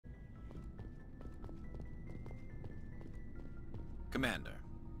Commander,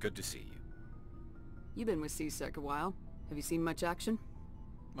 good to see you. You've been with C-Sec a while. Have you seen much action?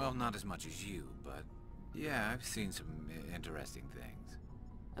 Well, not as much as you, but yeah, I've seen some interesting things.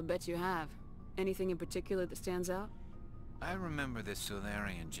 I bet you have. Anything in particular that stands out? I remember this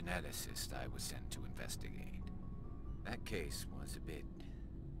Saleon geneticist I was sent to investigate. That case was a bit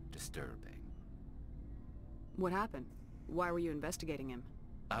disturbing. What happened? Why were you investigating him?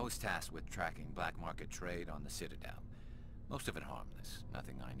 I was tasked with tracking black market trade on the Citadel. Most of it harmless,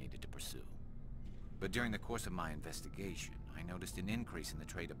 nothing I needed to pursue. But during the course of my investigation, I noticed an increase in the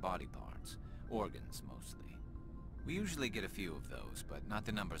trade of body parts, organs mostly. We usually get a few of those, but not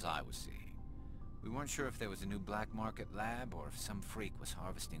the numbers I was seeing. We weren't sure if there was a new black market lab or if some freak was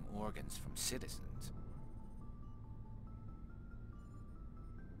harvesting organs from citizens.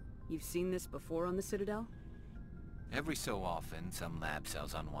 You've seen this before on the Citadel? Every so often, some lab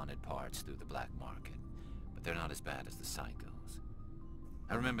sells unwanted parts through the black market, but they're not as bad as the psychos.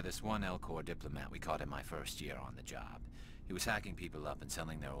 I remember this one L-Corps diplomat we caught in my first year on the job. He was hacking people up and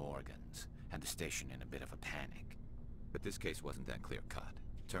selling their organs, had the station in a bit of a panic. But this case wasn't that clear-cut.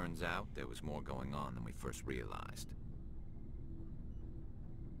 Turns out there was more going on than we first realized.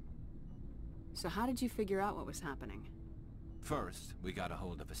 So how did you figure out what was happening? First, we got a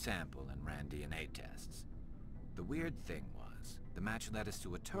hold of a sample and ran DNA tests. The weird thing was, the match led us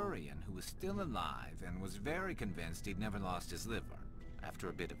to a Turian who was still alive and was very convinced he'd never lost his liver. After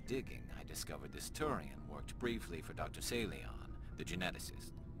a bit of digging, I discovered this Turian worked briefly for Dr. Saleon, the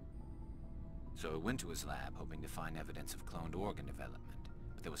geneticist. So I went to his lab hoping to find evidence of cloned organ development.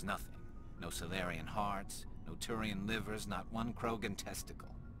 But there was nothing. No Salarian hearts, no Turian livers, not one Krogan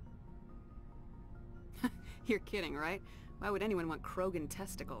testicle. You're kidding, right? Why would anyone want Krogan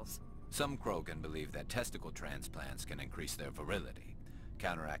testicles? Some Krogan believe that testicle transplants can increase their virility,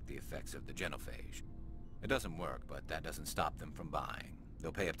 counteract the effects of the genophage. It doesn't work, but that doesn't stop them from buying.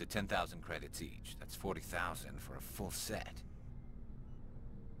 They'll pay up to 10,000 credits each. That's 40,000 for a full set.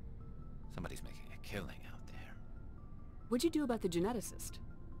 Somebody's making a killing out there. What'd you do about the geneticist?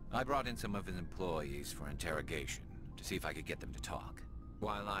 I brought in some of his employees for interrogation, to see if I could get them to talk.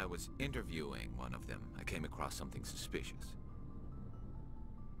 While I was interviewing one of them, I came across something suspicious.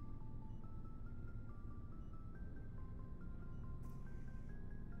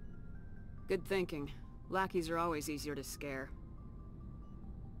 Good thinking. Lackeys are always easier to scare.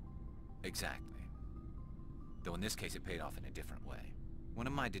 Exactly. Though in this case it paid off in a different way. One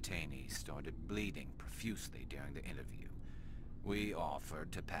of my detainees started bleeding profusely during the interview. We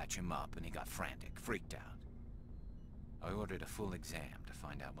offered to patch him up and he got frantic, freaked out. I ordered a full exam to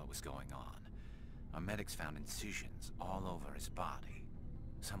find out what was going on. Our medics found incisions all over his body,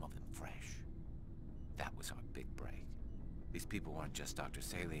 some of them fresh. That was our big break. These people weren't just Dr.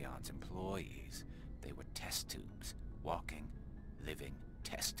 Saleon's employees. They were test tubes. Walking, living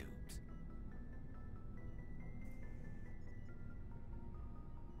test tubes.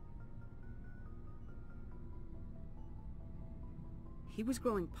 He was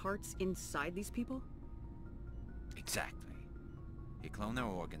growing parts inside these people? Exactly. He cloned their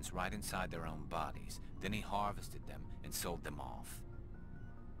organs right inside their own bodies. Then he harvested them and sold them off.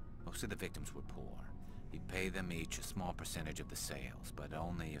 Most of the victims were poor. He'd pay them each a small percentage of the sales, but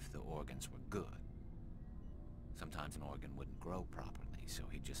only if the organs were good. Sometimes an organ wouldn't grow properly, so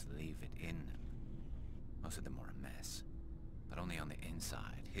he'd just leave it in them. Most of them were a mess, but only on the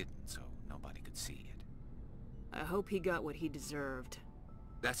inside, hidden so nobody could see it. I hope he got what he deserved.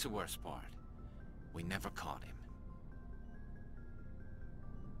 That's the worst part. We never caught him.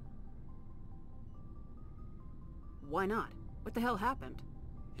 Why not? What the hell happened?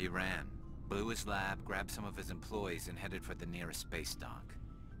 He ran, blew his lab, grabbed some of his employees, and headed for the nearest space dock.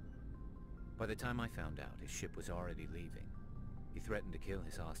 By the time I found out, his ship was already leaving. He threatened to kill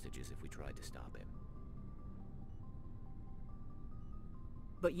his hostages if we tried to stop him.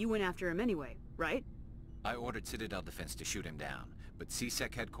 But you went after him anyway, right? I ordered Citadel Defense to shoot him down, but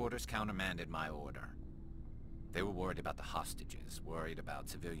C-Sec headquarters countermanded my order. They were worried about the hostages, worried about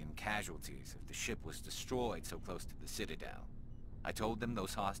civilian casualties if the ship was destroyed so close to the Citadel. I told them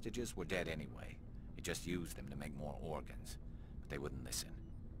those hostages were dead anyway. He just used them to make more organs, but they wouldn't listen.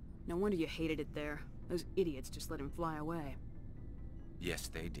 No wonder you hated it there. Those idiots just let him fly away. Yes,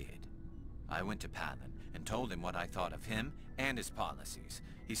 they did. I went to Palin and told him what I thought of him and his policies.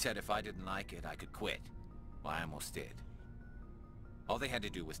 He said if I didn't like it, I could quit. Well, I almost did. All they had to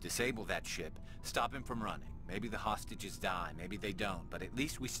do was disable that ship, stop him from running. Maybe the hostages die, maybe they don't, but at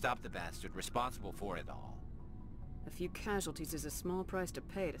least we stopped the bastard responsible for it all. A few casualties is a small price to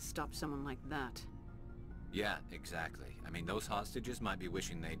pay to stop someone like that. Yeah, exactly. I mean, those hostages might be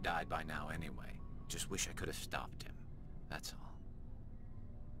wishing they'd died by now anyway. Just wish I could have stopped him. That's all.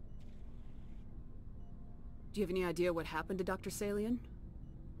 Do you have any idea what happened to Dr. Saleon?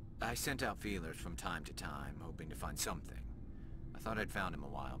 I sent out feelers from time to time, hoping to find something. I thought I'd found him a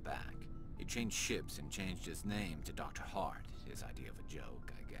while back. He changed ships and changed his name to Dr. Hart, his idea of a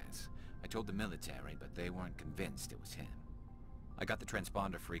joke, I guess. I told the military, but they weren't convinced it was him. I got the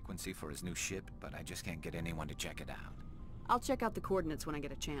transponder frequency for his new ship, but I just can't get anyone to check it out. I'll check out the coordinates when I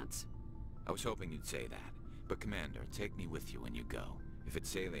get a chance. I was hoping you'd say that. But Commander, take me with you when you go. If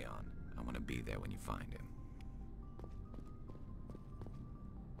it's Saleon, I want to be there when you find him.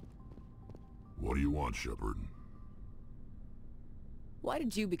 What do you want, Shepard? Why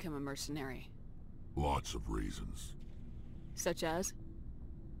did you become a mercenary? Lots of reasons. Such as?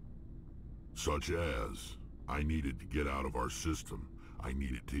 Such as, I needed to get out of our system. I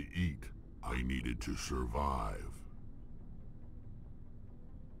needed to eat. I needed to survive.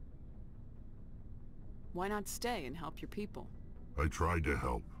 Why not stay and help your people? I tried to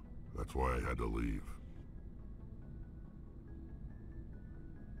help. That's why I had to leave.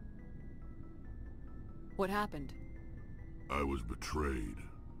 What happened? I was betrayed.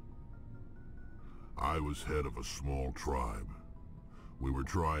 I was head of a small tribe. We were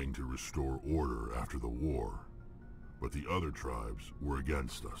trying to restore order after the war, but the other tribes were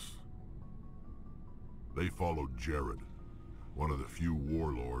against us. They followed Jared, one of the few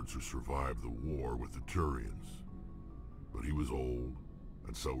warlords who survived the war with the Turians. But he was old,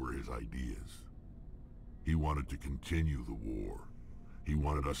 and so were his ideas. He wanted to continue the war. He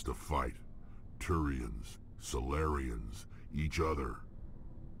wanted us to fight. Turians, Salarians, each other.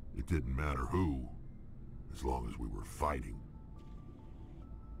 It didn't matter who, as long as we were fighting.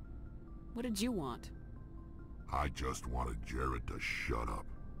 What did you want? I just wanted Jared to shut up,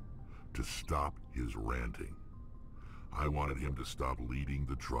 to stop his ranting. I wanted him to stop leading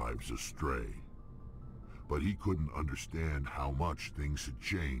the tribes astray. But he couldn't understand how much things had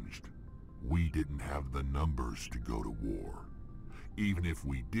changed. We didn't have the numbers to go to war. Even if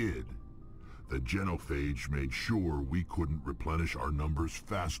we did, the genophage made sure we couldn't replenish our numbers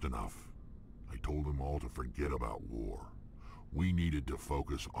fast enough. I told them all to forget about war. We needed to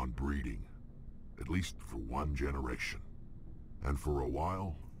focus on breeding, at least for one generation. And for a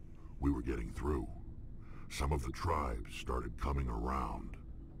while, we were getting through. Some of the tribes started coming around.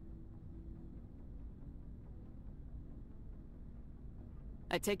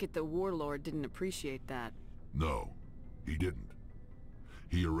 I take it the warlord didn't appreciate that. No, he didn't.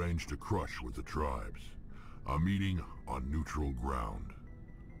 He arranged a crush with the tribes. A meeting on neutral ground.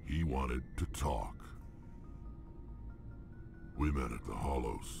 He wanted to talk. We met at the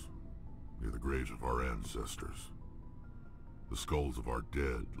Hollows, near the graves of our ancestors. The skulls of our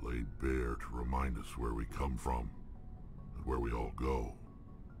dead laid bare to remind us where we come from, and where we all go.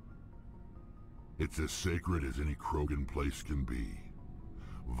 It's as sacred as any Krogan place can be.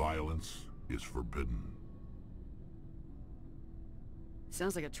 Violence is forbidden.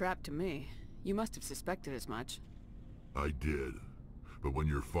 Sounds like a trap to me. You must have suspected as much. I did. But when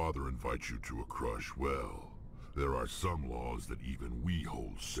your father invites you to a crush, well, there are some laws that even we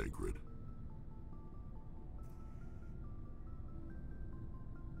hold sacred.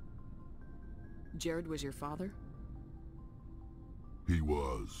 Jared was your father? He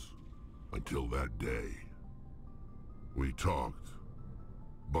was. Until that day. We talked,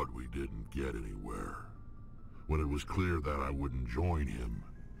 but we didn't get anywhere. When it was clear that I wouldn't join him,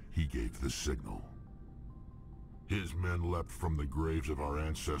 he gave the signal. His men leapt from the graves of our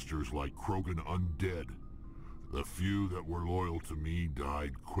ancestors like Krogan undead. The few that were loyal to me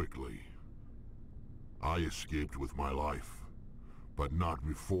died quickly. I escaped with my life, but not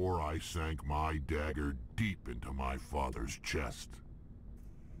before I sank my dagger deep into my father's chest.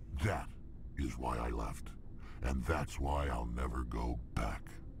 That is why I left, and that's why I'll never go back.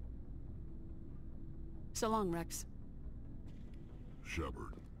 So long, Rex.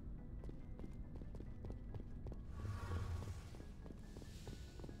 Shepard.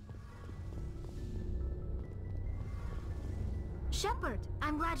 Shepard,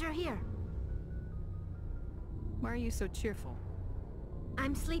 I'm glad you're here. Why are you so cheerful?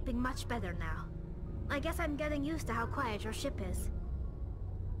 I'm sleeping much better now. I guess I'm getting used to how quiet your ship is.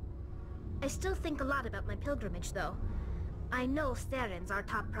 I still think a lot about my pilgrimage, though. I know Steren's our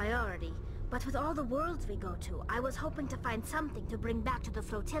top priority, but with all the worlds we go to, I was hoping to find something to bring back to the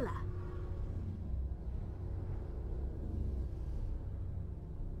flotilla.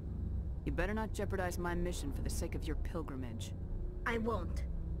 You better not jeopardize my mission for the sake of your pilgrimage. I won't.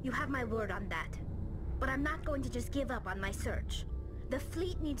 You have my word on that. But I'm not going to just give up on my search. The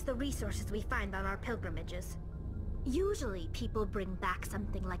fleet needs the resources we find on our pilgrimages. Usually, people bring back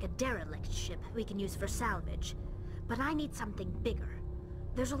something like a derelict ship we can use for salvage. But I need something bigger.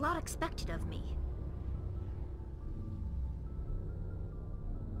 There's a lot expected of me.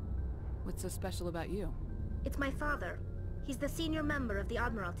 What's so special about you? It's my father. He's the senior member of the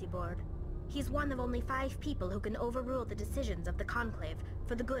Admiralty Board. He's one of only 5 people who can overrule the decisions of the Conclave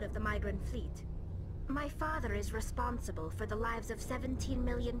for the good of the migrant fleet. My father is responsible for the lives of 17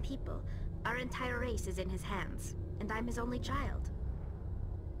 million people. Our entire race is in his hands, and I'm his only child.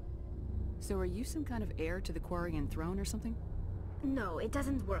 So are you some kind of heir to the Quarian throne or something? No, it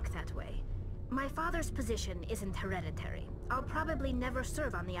doesn't work that way. My father's position isn't hereditary. I'll probably never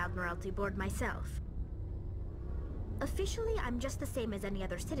serve on the Admiralty Board myself. Officially, I'm just the same as any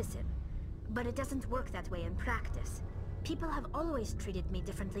other citizen. But it doesn't work that way in practice. People have always treated me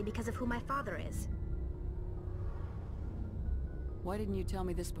differently because of who my father is. Why didn't you tell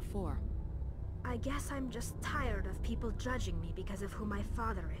me this before? I guess I'm just tired of people judging me because of who my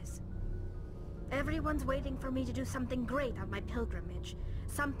father is. Everyone's waiting for me to do something great on my pilgrimage.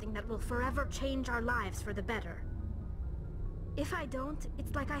 Something that will forever change our lives for the better. If I don't,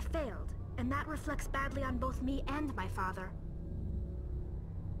 it's like I failed, and that reflects badly on both me and my father.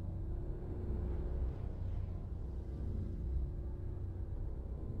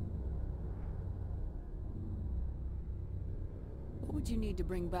 What would you need to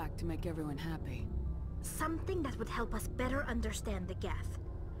bring back to make everyone happy? Something that would help us better understand the Geth.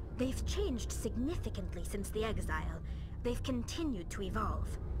 They've changed significantly since the exile. They've continued to evolve.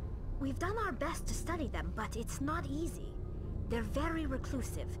 We've done our best to study them, but it's not easy. They're very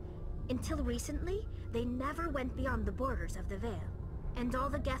reclusive. Until recently, they never went beyond the borders of the Veil. And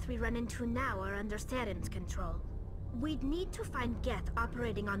all the Geth we run into now are under Saren's control. We'd need to find Geth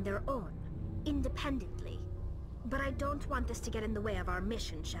operating on their own, independently. But I don't want this to get in the way of our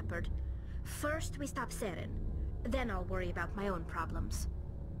mission, Shepard. First, we stop Saren. Then I'll worry about my own problems.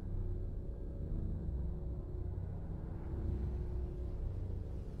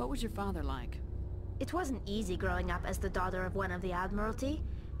 What was your father like? It wasn't easy growing up as the daughter of one of the Admiralty.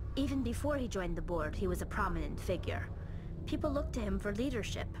 Even before he joined the board, he was a prominent figure. People looked to him for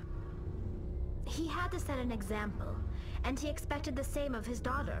leadership. He had to set an example, and he expected the same of his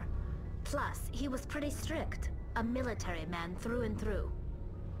daughter. Plus, he was pretty strict, a military man through and through.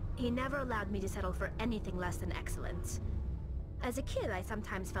 He never allowed me to settle for anything less than excellence. As a kid, I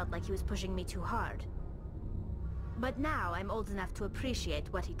sometimes felt like he was pushing me too hard. But now I'm old enough to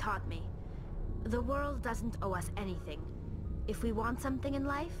appreciate what he taught me. The world doesn't owe us anything. If we want something in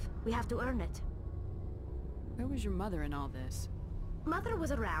life, we have to earn it. Where was your mother in all this? Mother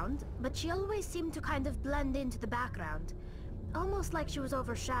was around, but she always seemed to kind of blend into the background. Almost like she was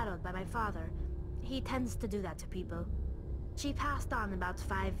overshadowed by my father. He tends to do that to people. She passed on about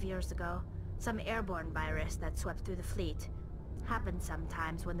 5 years ago. Some airborne virus that swept through the fleet. Happens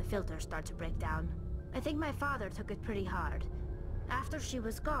sometimes when the filters start to break down. I think my father took it pretty hard. After she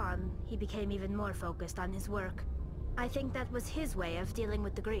was gone, he became even more focused on his work. I think that was his way of dealing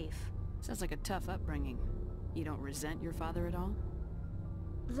with the grief. Sounds like a tough upbringing. You don't resent your father at all?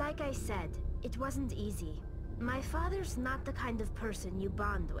 Like I said, it wasn't easy. My father's not the kind of person you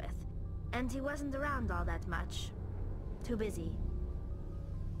bond with. And he wasn't around all that much. Too busy.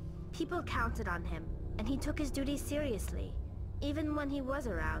 People counted on him, and he took his duties seriously. Even when he was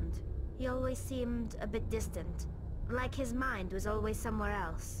around, he always seemed a bit distant. Like his mind was always somewhere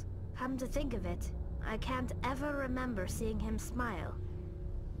else. Come to think of it, I can't ever remember seeing him smile.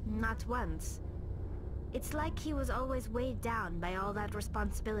 Not once. It's like he was always weighed down by all that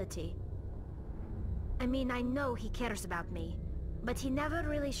responsibility. I mean, I know he cares about me, but he never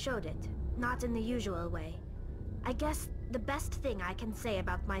really showed it, not in the usual way. I guess the best thing I can say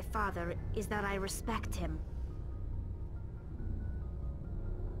about my father is that I respect him.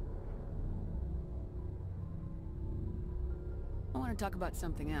 I want to talk about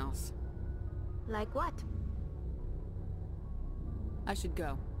something else. Like what? I should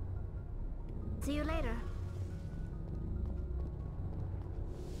go. See you later.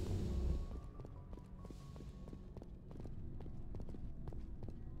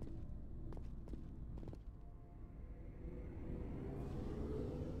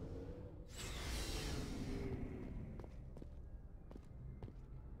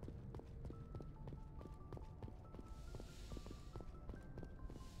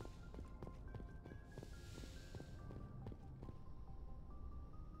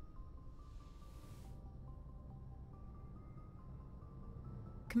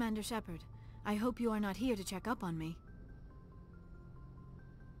 Commander Shepard, I hope you are not here to check up on me.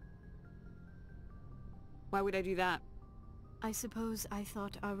 Why would I do that? I suppose I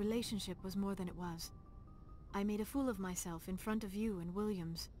thought our relationship was more than it was. I made a fool of myself in front of you and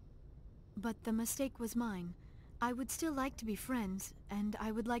Williams. But the mistake was mine. I would still like to be friends, and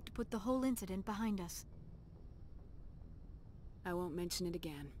I would like to put the whole incident behind us. I won't mention it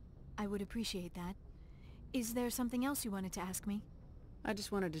again. I would appreciate that. Is there something else you wanted to ask me? I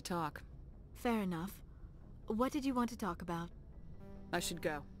just wanted to talk. Fair enough. What did you want to talk about? I should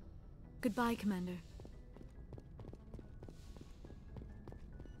go. Goodbye, Commander.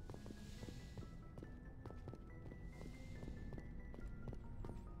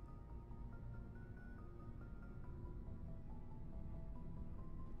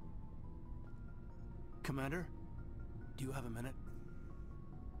 Commander, do you have a minute?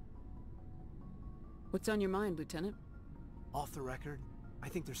 What's on your mind, Lieutenant? Off the record, I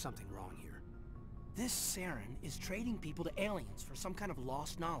think there's something wrong here. This Saren is trading people to aliens for some kind of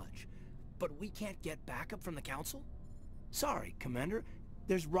lost knowledge, but we can't get backup from the Council? Sorry, Commander.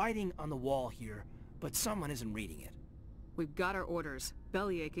 There's writing on the wall here, but someone isn't reading it. We've got our orders.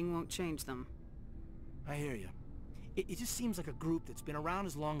 Bellyaching won't change them. I hear you. It just seems like a group that's been around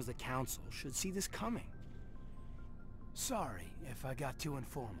as long as the Council should see this coming. Sorry if I got too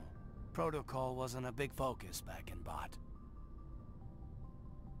informal. Protocol wasn't a big focus back in Bot.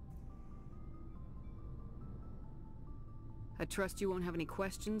 I trust you won't have any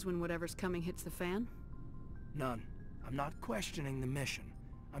questions when whatever's coming hits the fan? None. I'm not questioning the mission.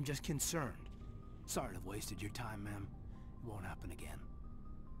 I'm just concerned. Sorry to have wasted your time, ma'am. It won't happen again.